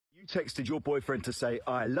You texted your boyfriend to say,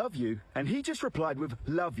 I love you, and he just replied with,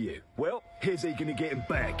 love you. Well, here's how you're gonna get him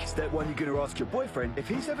back. Step one, you're gonna ask your boyfriend if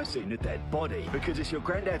he's ever seen a dead body, because it's your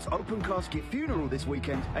granddad's open casket funeral this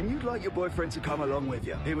weekend, and you'd like your boyfriend to come along with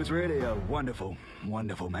you. He was really a wonderful,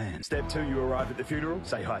 wonderful man. Step two, you arrive at the funeral,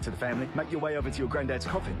 say hi to the family, make your way over to your granddad's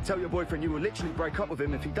coffin. Tell your boyfriend you will literally break up with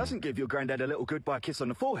him if he doesn't give your granddad a little goodbye kiss on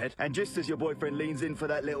the forehead, and just as your boyfriend leans in for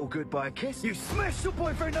that little goodbye kiss, you smash your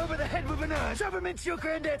boyfriend over the head with an urn, shove him into your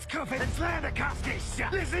granddad's coffin, and slam the casket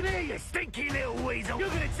shut. Listen here, you stinky little weasel. You're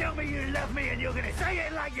gonna tell me you love me and you're gonna say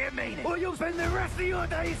it like you mean it. Or you'll spend the rest of your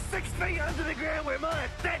days 6 feet under the ground with my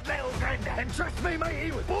dead little granddad. And trust me, mate,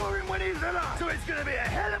 he was boring when he was alive. So it's gonna be a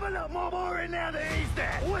hell of a lot more boring now that he's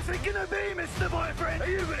dead. What's it gonna be, Mr. Boyfriend?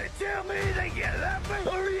 Are you gonna tell me that you love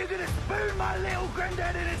me? Or are you gonna spoon my little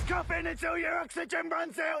granddad in his coffin until your oxygen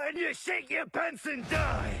runs out and you shit your pants and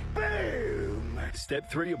die? Boom!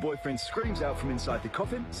 Step three, your boyfriend screams out from inside the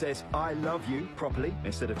coffin, says, I love you, properly,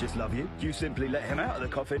 instead of just love you. You simply let him out of the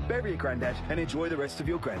coffin, bury your granddad, and enjoy the rest of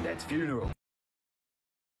your granddad's funeral.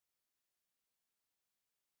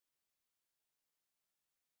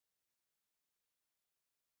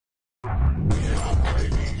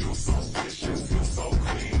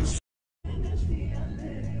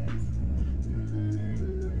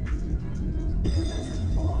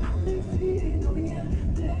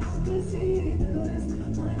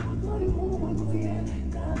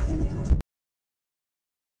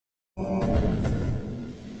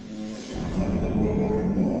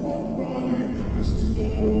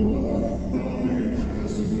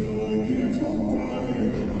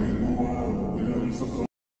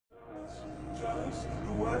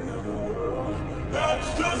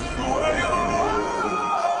 That's just the way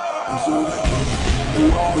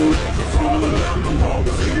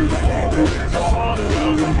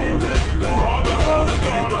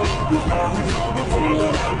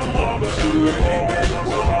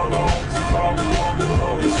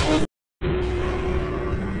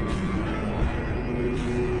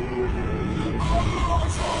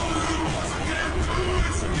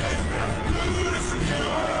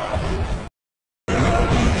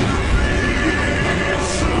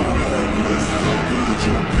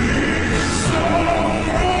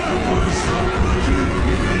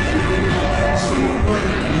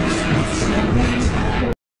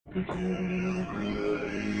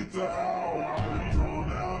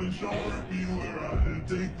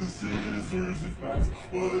take the scissors if that's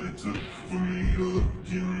what it took for me to look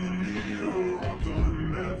in the mirror. I've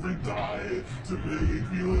done every diet to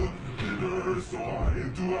make me look thinner, so why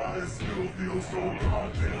do I still feel so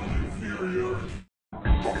goddamn inferior?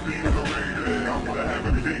 I'm being elated, I'm gonna have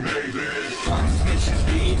everything made. Bitches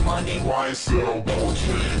need money, why sell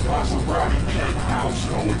bullshit? Maserati penthouse,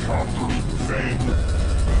 helicopter, fame.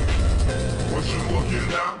 What you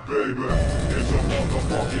looking at, baby? It's a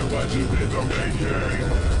motherfucking legend in the making.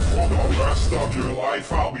 For the rest of your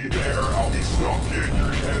life, I'll be there. I'll be stuck in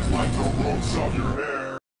your head like the roots of your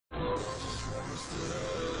hair.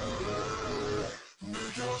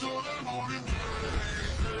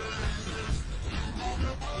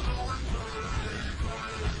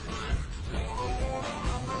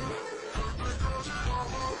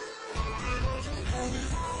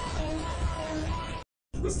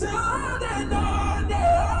 We're still holding on,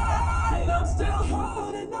 yeah, and I'm still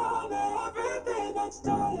holding on to everything that's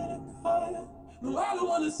started a fire. No, I don't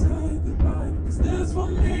wanna say goodbye, 'cause this for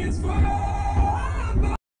me is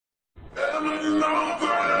forever.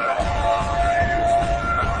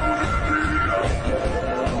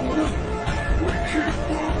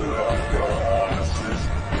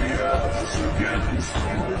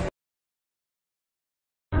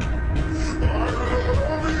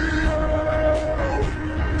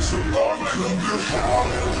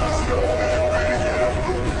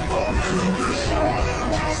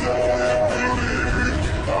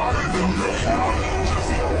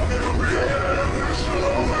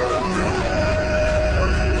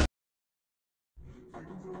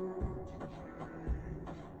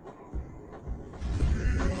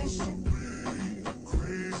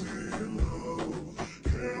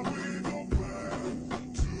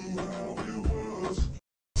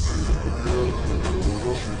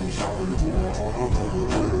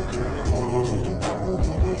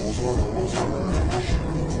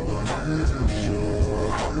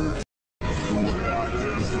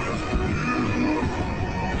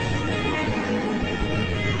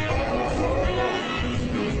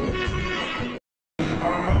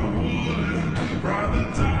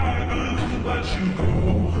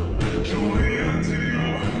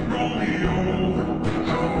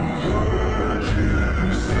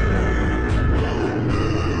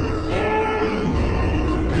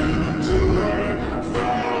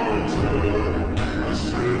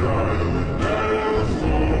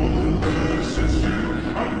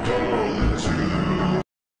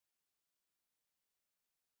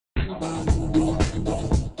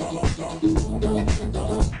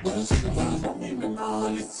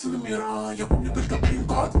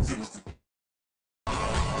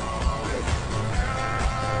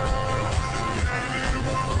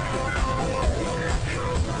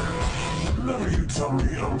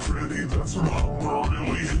 me I'm pretty, that's when hunger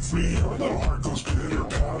really hits me. The heart goes pitter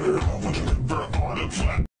patter, I'm a liver on a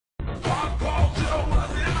flat. Pop culture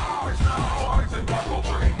wasn't ours, now ours and buckle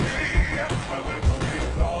drink me. I live for the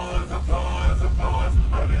applause, applause, applause.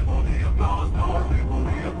 I live for the applause, no, I live for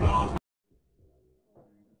the applause.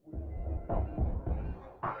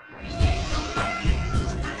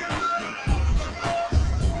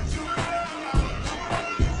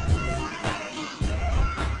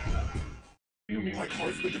 You mean like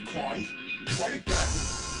life with decline? Write it back.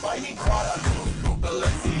 Fighting Prada,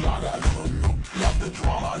 Balenciaga, love the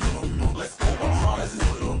drama, let's go Bahamas.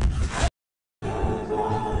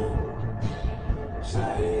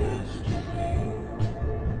 Say yes to me.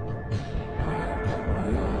 I got my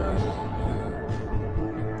eyes on you. I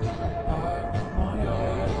got my eyes on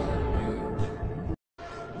you.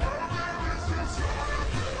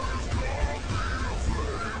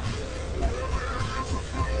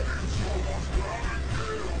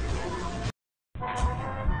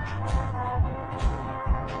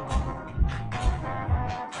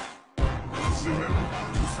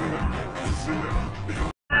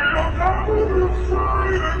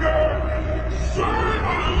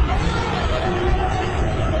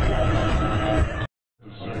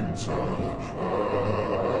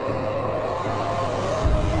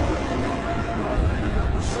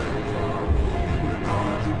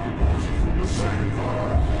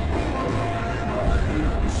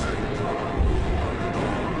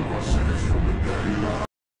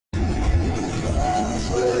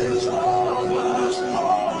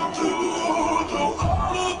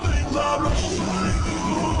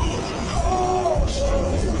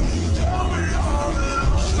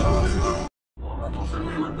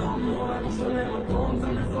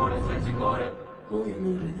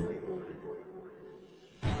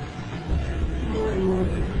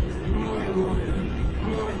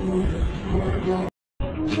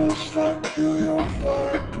 Just like you're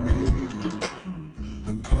like me,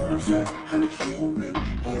 I'm perfect and human,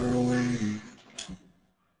 are we?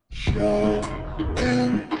 Show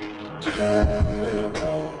and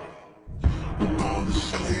tell. All the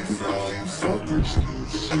slave value fuckers can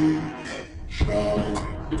see. Show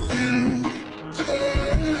and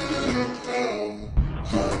tell.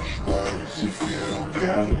 Hush words if you don't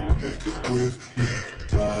get it with me.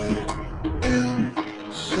 Die and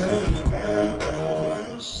set.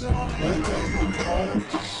 Like I'm part of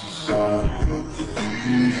society.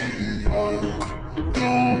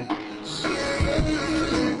 Don't say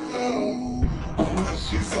no unless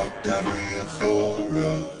you fucked every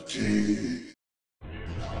authority.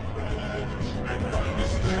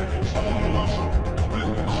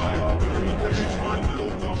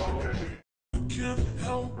 Can't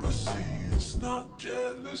help but see it's not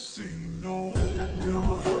jealousy, no.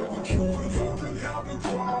 Never heard the truth, I've been having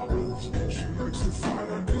problems. She likes to fight,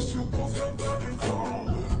 I guess you both have that in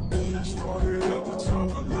common. Started at the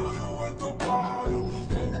top and now you're at the bottom.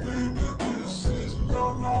 But baby, this is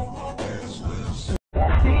none of my business.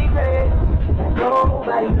 Secret,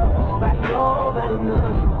 nobody knows, nobody knows.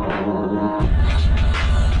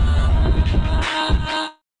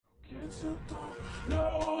 Kids who don't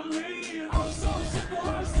know me, I'm so sick of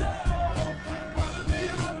myself. Wanna be,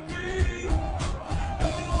 wanna be.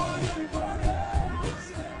 Don't want anybody else.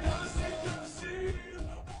 Gotta see.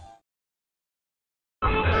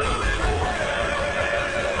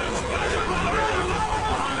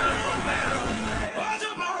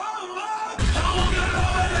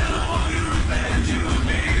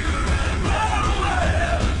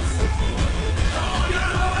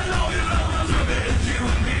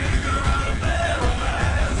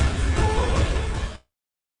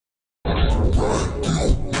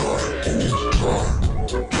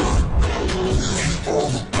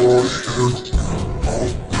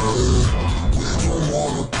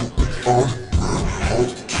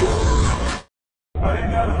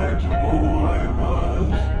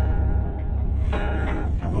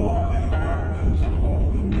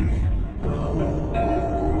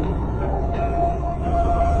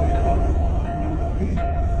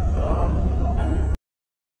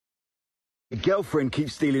 Girlfriend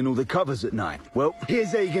keeps stealing all the covers at night. Well,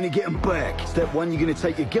 here's how you're gonna get them back. Step 1, you're gonna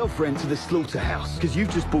take your girlfriend to the slaughterhouse, because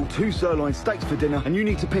you've just bought 2 sirloin steaks for dinner and you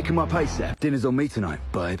need to pick them up ASAP. Dinner's on me tonight,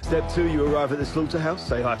 babe. Step 2, you arrive at the slaughterhouse,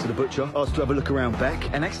 say hi to the butcher, ask to have a look around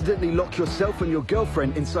back, and accidentally lock yourself and your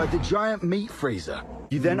girlfriend inside the giant meat freezer.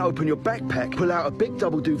 You then open your backpack, pull out a big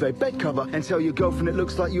double duvet bed cover, and tell your girlfriend it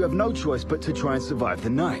looks like you have no choice but to try and survive the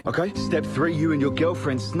night, okay? Step 3, you and your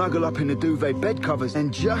girlfriend snuggle up in the duvet bed covers,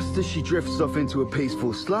 and just as she drifts off off into a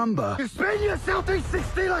peaceful slumber, you spin yourself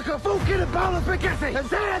 360 like a fork in a bowl of spaghetti and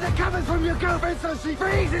tear the covers from your girlfriend so she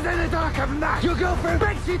freezes in the dark of night. Your girlfriend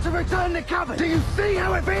begs you to return the covers. Do you see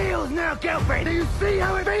how it feels now, girlfriend? Do you see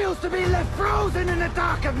how it feels to be left frozen in the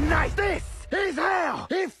dark of night? This is how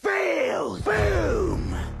it feels.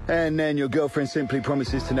 Boom! And then your girlfriend simply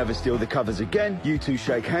promises to never steal the covers again. You two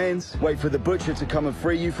shake hands, wait for the butcher to come and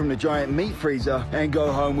free you from the giant meat freezer, and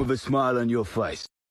go home with a smile on your face.